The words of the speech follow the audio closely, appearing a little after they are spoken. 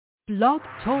Blog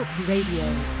Talk Radio.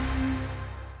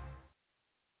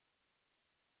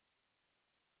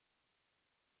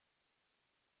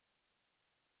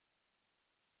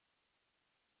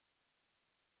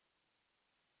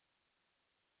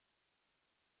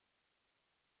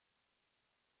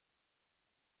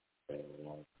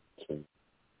 One, two.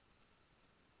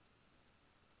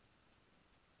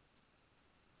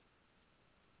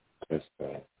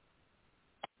 Testing.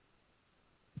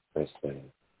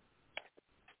 Testing.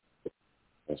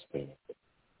 Testing.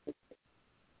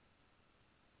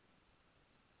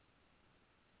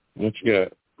 What you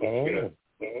got? Oh,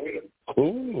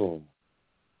 cool.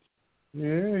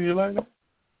 Yeah, you like it?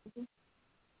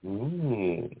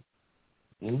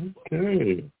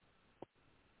 Okay.